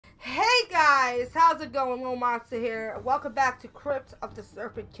guys, how's it going? Little Monster here. Welcome back to Crypt of the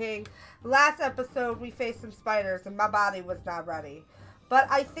Serpent King. Last episode we faced some spiders and my body was not ready. But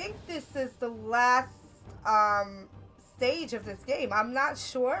I think this is the last stage of this game. I'm not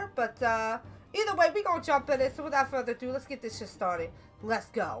sure, but either way, we gonna jump in it. So without further ado, let's get this shit started. Let's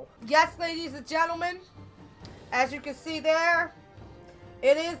go. Yes, ladies and gentlemen, as you can see there,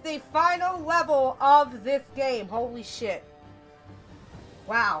 it is the final level of this game. Holy shit.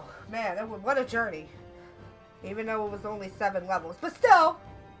 Wow, man, what a journey. Even though it was only 7 levels. But still,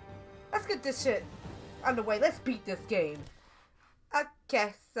 let's get this shit underway. Let's beat this game.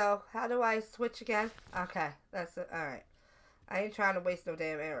 Okay, so how do I switch again? Okay, that's it. Alright. I ain't trying to waste no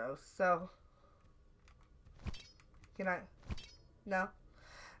damn arrows, so. Can I? No?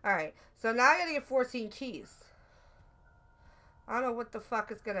 Alright, so now I gotta get 14 keys. I don't know what the fuck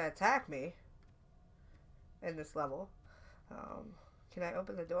is gonna attack me in this level. Can I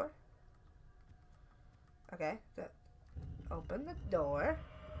open the door? Okay. Open the door.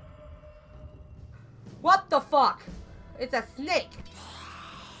 What the fuck? It's a snake.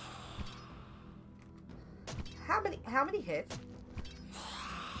 How many hits?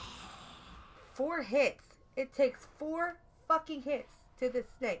 4 hits. It takes 4 fucking hits to this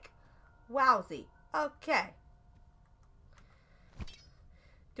snake. Wowzy. Okay.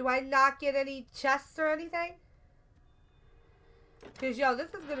 Do I not get any chests or anything? Because, yo,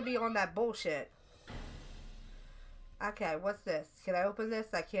 this is going to be on that bullshit. Okay, what's this? Can I open this?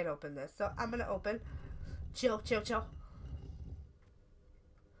 I can't open this. So, I'm going to open. Chill, chill, chill.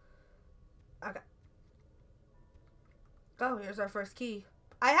 Okay. Oh, here's our first key.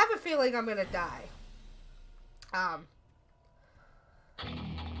 I have a feeling I'm going to die.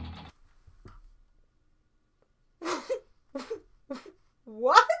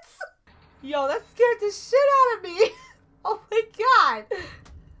 What? Yo, that scared the shit out of me. Oh my god!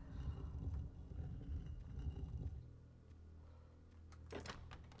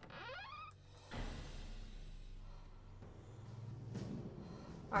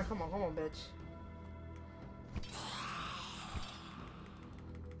 Alright, come on, bitch.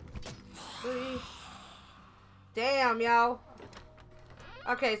 Three. Damn, yo.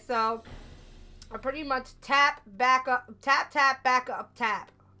 Okay, so I pretty much tap, back up, tap, tap, back up,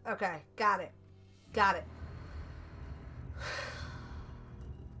 tap. Okay, got it. Got it.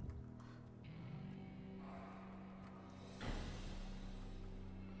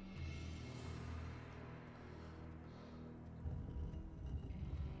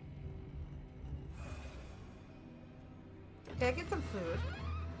 Can I get some food?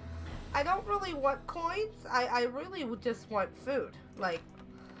 I don't really want coins. I really would just want food. Like,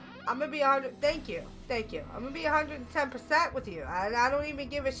 I'm gonna be 100. Thank you. Thank you. I'm gonna be 110% with you. I don't even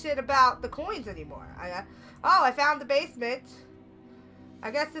give a shit about the coins anymore. Oh, I found the basement. I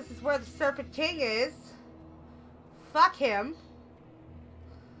guess this is where the Serpent King is. Fuck him.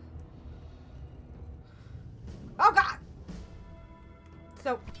 Oh, God.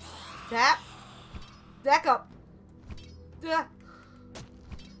 So, tap. Back up.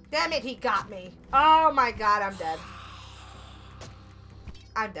 Damn it, he got me. Oh, my God, I'm dead.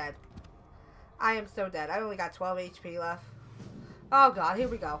 I'm dead. I am so dead. I only got 12 HP left. Oh, God, here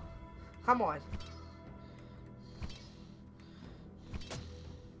we go. Come on.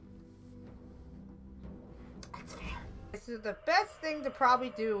 That's fair. So the best thing to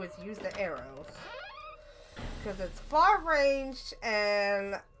probably do is use the arrows. Because it's far ranged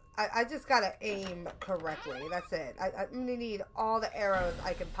and I just gotta aim correctly. That's it. I'm gonna need all the arrows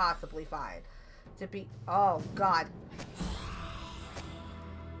I can possibly find to be... Oh, God.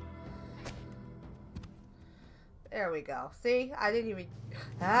 There we go. See? I didn't even...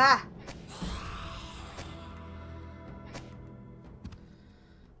 Ah!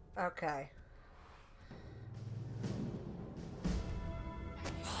 Okay.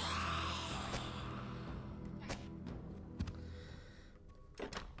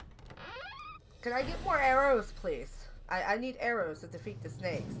 Can I get more arrows, please? I need arrows to defeat the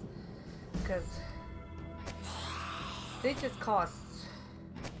snakes. Because they just cost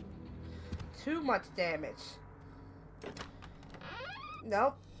too much damage.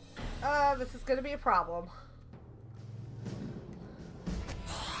 Nope. This is gonna be a problem.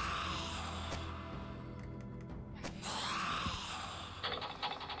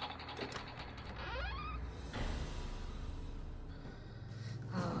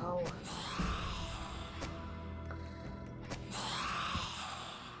 Oh.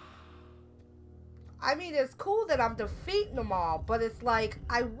 I mean, it's cool that I'm defeating them all, but it's like,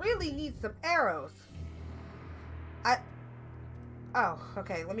 I really need some arrows. Oh,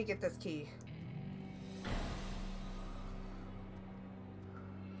 okay, let me get this key.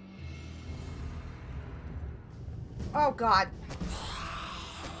 Oh, God.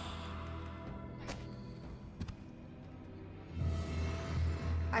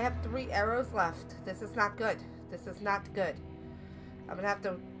 I have 3 arrows left. This is not good. This is not good. I'm gonna have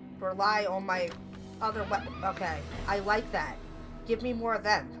to rely on my other weapon. Okay, I like that. Give me more of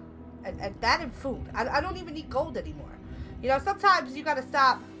them. And that and food. I don't even need gold anymore. You know, sometimes you gotta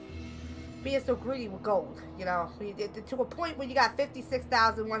stop being so greedy with gold. You know, to a point where you got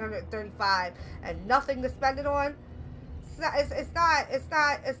 56,135 and nothing to spend it on.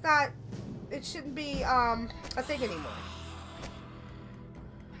 It shouldn't be a thing anymore.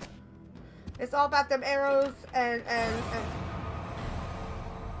 It's all about them arrows and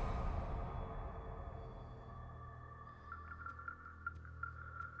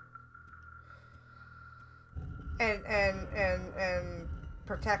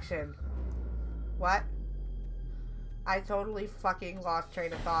protection. What? I totally fucking lost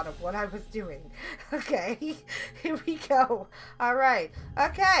train of thought of what I was doing. Okay, here we go. All right.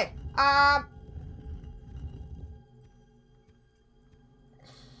 Okay.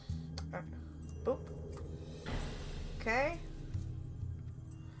 Boop. Okay.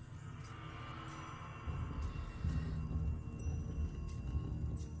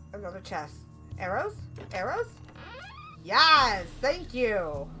 Another chest. Arrows? Arrows? Yes! Thank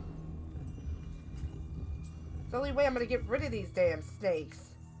you! It's the only way I'm gonna get rid of these damn snakes.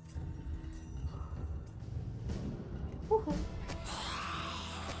 Woohoo.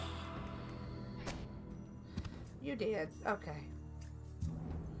 You did. Okay.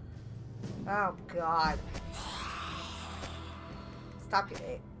 Oh, God. Stop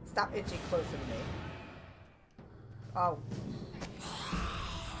inching closer to me. Oh.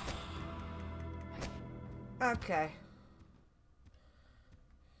 Okay.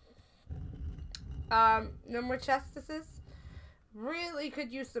 No more chestises. Really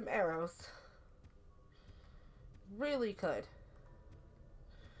could use some arrows. Really could.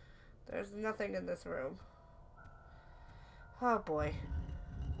 There's nothing in this room. Oh boy.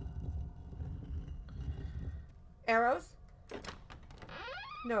 Arrows?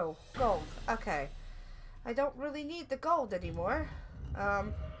 No. Gold. Okay. I don't really need the gold anymore.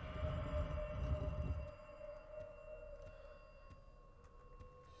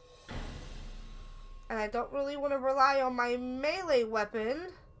 And I don't really want to rely on my melee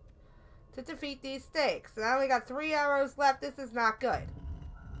weapon to defeat these snakes. And I only got 3 arrows left. This is not good.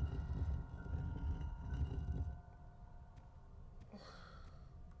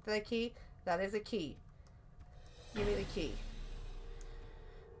 Did I key? That is a key. Give me the key.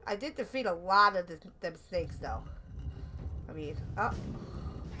 I did defeat a lot of them snakes, though. I mean, up.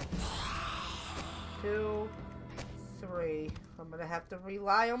 2, 3. I'm gonna have to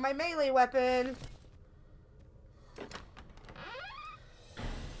rely on my melee weapon.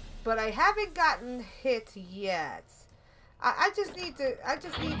 But I haven't gotten hit yet. I just need to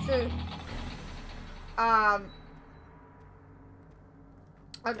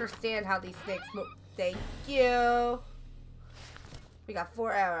understand how these snakes move. Thank you. We got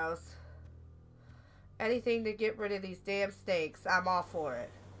 4 arrows. Anything to get rid of these damn snakes. I'm all for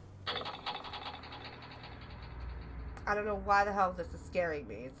it. I don't know why the hell this is scaring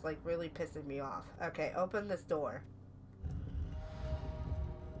me. It's like really pissing me off. Okay, open this door.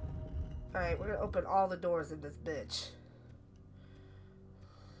 Alright, we're gonna open all the doors in this bitch.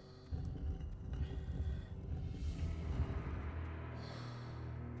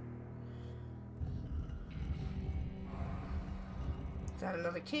 Is that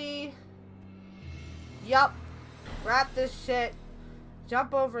another key? Yup. Grab this shit.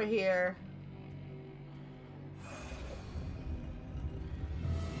 Jump over here.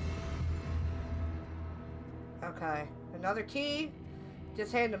 Okay. Another key.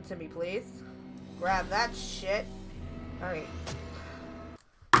 Just hand them to me, please. Grab that shit. Alright.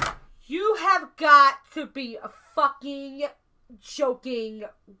 You have got to be fucking joking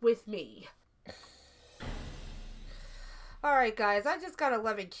with me. Alright, guys. I just got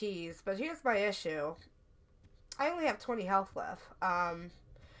 11 keys, but here's my issue. I only have 20 health left.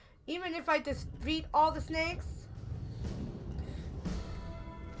 Even if I defeat all the snakes,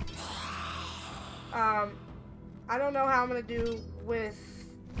 I don't know how I'm gonna do with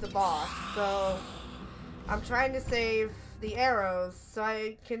the boss, so I'm trying to save the arrows so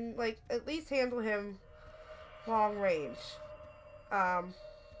I can, like, at least handle him long range.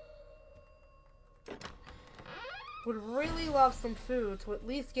 Would really love some food to at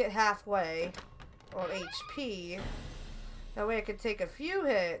least get halfway on HP. That way I could take a few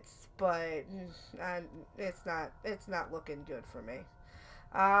hits, but it's not looking good for me.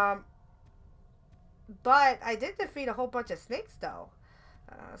 But I did defeat a whole bunch of snakes, though.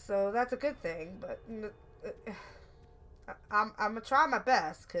 So that's a good thing, but I'm gonna try my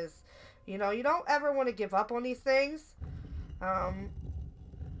best, because, you know, you don't ever want to give up on these things.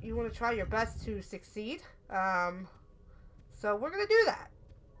 You want to try your best to succeed. So we're gonna do that.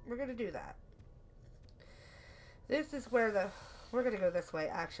 We're gonna do that. This is where we're gonna go this way,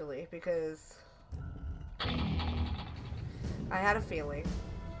 actually, because I had a feeling.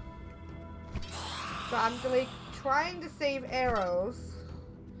 So I'm like trying to save arrows.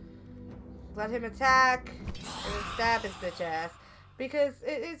 Let him attack and then stab his bitch ass. Because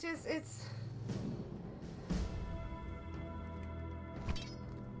it's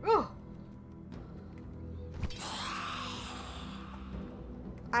oh.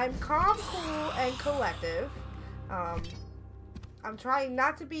 I'm calm, cool, and collective. I'm trying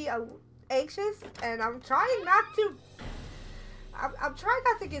not to be anxious, and I'm trying not to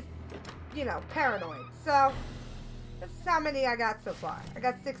get, you know, paranoid. So this is how many I got so far. I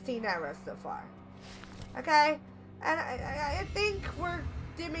got 16 arrows so far. Okay? And I think we're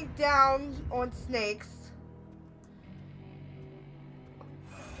dimming down on snakes.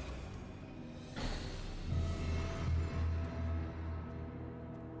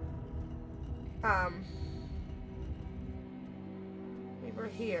 We were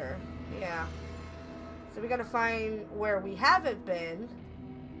here. Yeah. So we gotta find where we haven't been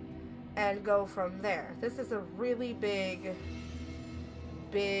and go from there. This is a really big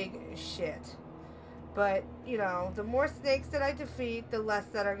shit. But, you know, the more snakes that I defeat, the less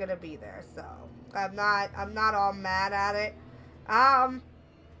that are gonna be there. So I'm not all mad at it. I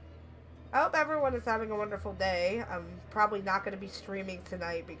hope everyone is having a wonderful day. I'm probably not going to be streaming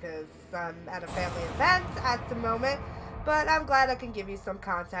tonight because I'm at a family event at the moment. But I'm glad I can give you some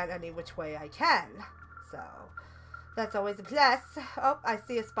content any which way I can. So that's always a plus. Oh, I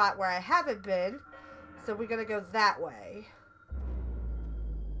see a spot where I haven't been. So we're going to go that way.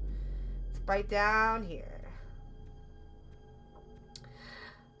 It's right down here.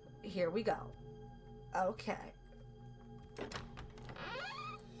 Here we go. Okay.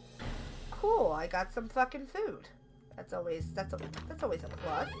 Cool, I got some fucking food. That's always a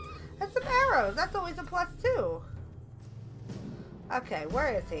plus. And some arrows. That's always a plus too. Okay,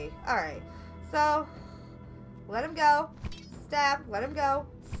 where is he? Alright. So let him go. Stab. Let him go.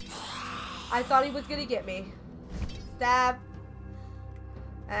 I thought he was gonna get me. Stab.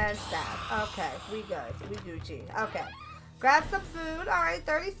 And stab. Okay, we good. We Gucci. Okay. Grab some food. Alright,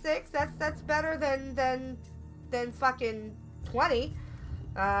 36. That's better than fucking 20.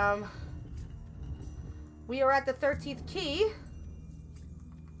 We are at the 13th key.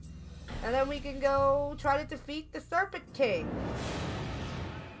 And then we can go try to defeat the Serpent King.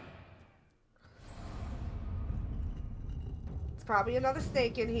 It's probably another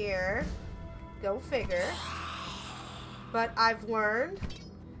snake in here. Go figure. But I've learned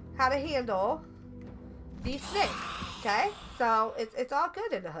how to handle these snakes. Okay? So it's all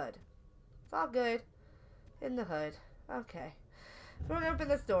good in the hood. It's all good in the hood. Okay. I'm going to open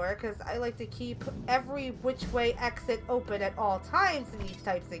this door because I like to keep every which way exit open at all times in these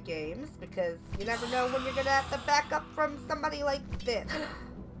types of games, because you never know when you're going to have to back up from somebody like this.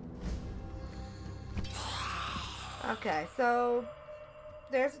 Okay, so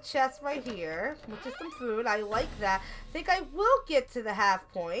there's a chest right here, which is some food. I like that. I think I will get to the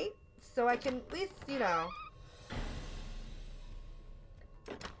half point, so I can at least, you know.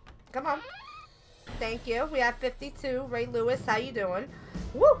 Come on. Thank you. We have 52. Ray Lewis, how you doing?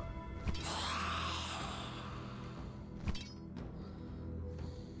 Woo!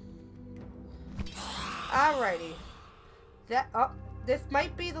 Alrighty. This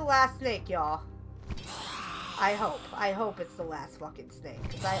might be the last snake, y'all. I hope. I hope it's the last fucking snake.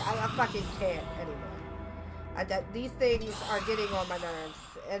 Because I fucking can't anymore. These things are getting on my nerves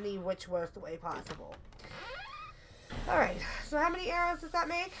any which worst way possible. Alright, so how many arrows does that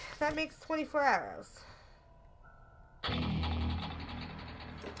make? That makes 24 arrows.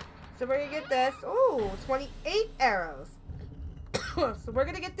 So we're gonna get this. Ooh, 28 arrows. So we're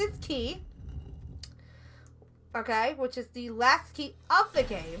gonna get this key. Okay, which is the last key of the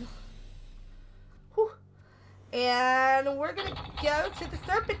game. Whew. And we're gonna go to the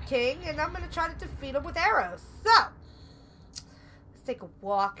Serpent King, and I'm gonna try to defeat him with arrows. So, let's take a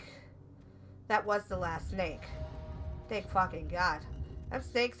walk. That was the last snake. Thank fucking God. Them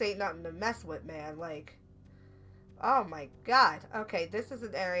snakes ain't nothing to mess with, man. Like, oh my God. Okay, this is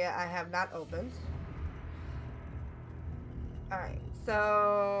an area I have not opened. Alright,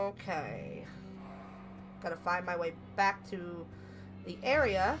 so, okay. Gotta find my way back to the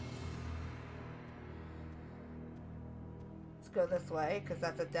area. Let's go this way, because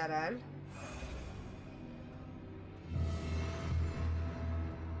that's a dead end.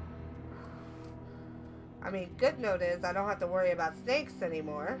 I mean, good note is I don't have to worry about snakes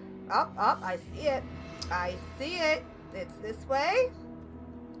anymore. Up, I see it. I see it. It's this way.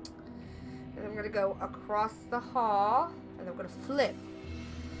 And I'm going to go across the hall. And I'm going to flip.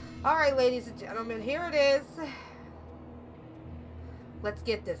 Alright, ladies and gentlemen, here it is. Let's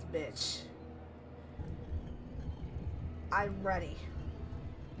get this bitch. I'm ready.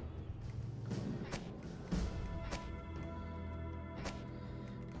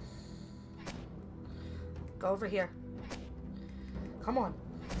 Go over here. Come on.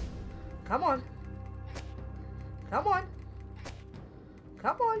 Come on. Come on.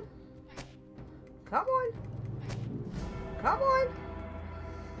 Come on. Come on. Come on.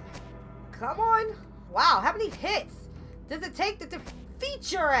 Come on. Wow, how many hits does it take to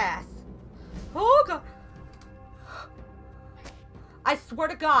defeat your ass? Oh, God. I swear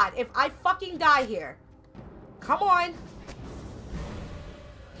to God, if I fucking die here. Come on.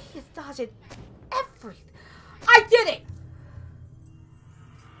 He is dodging everything. I did it!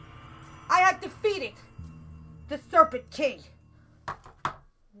 I have defeated the Serpent King.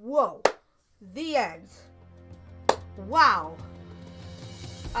 Whoa. The end. Wow.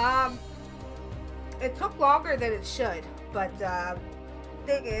 It took longer than it should, but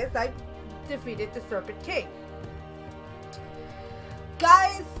thing is, I defeated the Serpent King.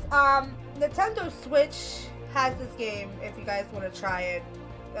 Guys, Nintendo Switch has this game if you guys want to try it.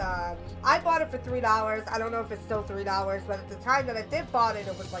 I bought it for $3. I don't know if it's still $3, but at the time that I did bought it,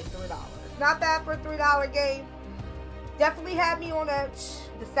 it was like $3. Not bad for a $3 game. Definitely had me on edge.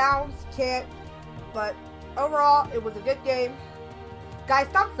 The sounds, can't. But overall, it was a good game. Guys,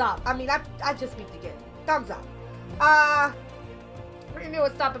 thumbs up. I mean, I just beat the game. Thumbs up. If you're new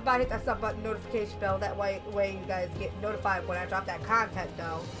and stopping by, hit that sub button, notification bell. That way you guys get notified when I drop that content,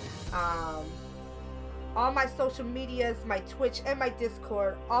 though. All my social medias, my Twitch, and my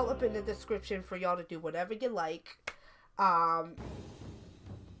Discord, all up in the description for y'all to do whatever you like. I'm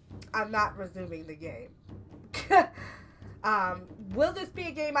not resuming the game. Will this be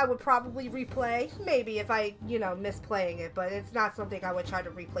a game I would probably replay? Maybe if I, miss playing it, but it's not something I would try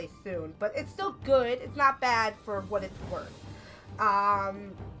to replay soon. But it's still good. It's not bad for what it's worth.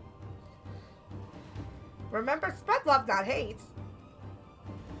 Remember, spread love, not hate.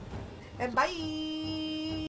 And bye!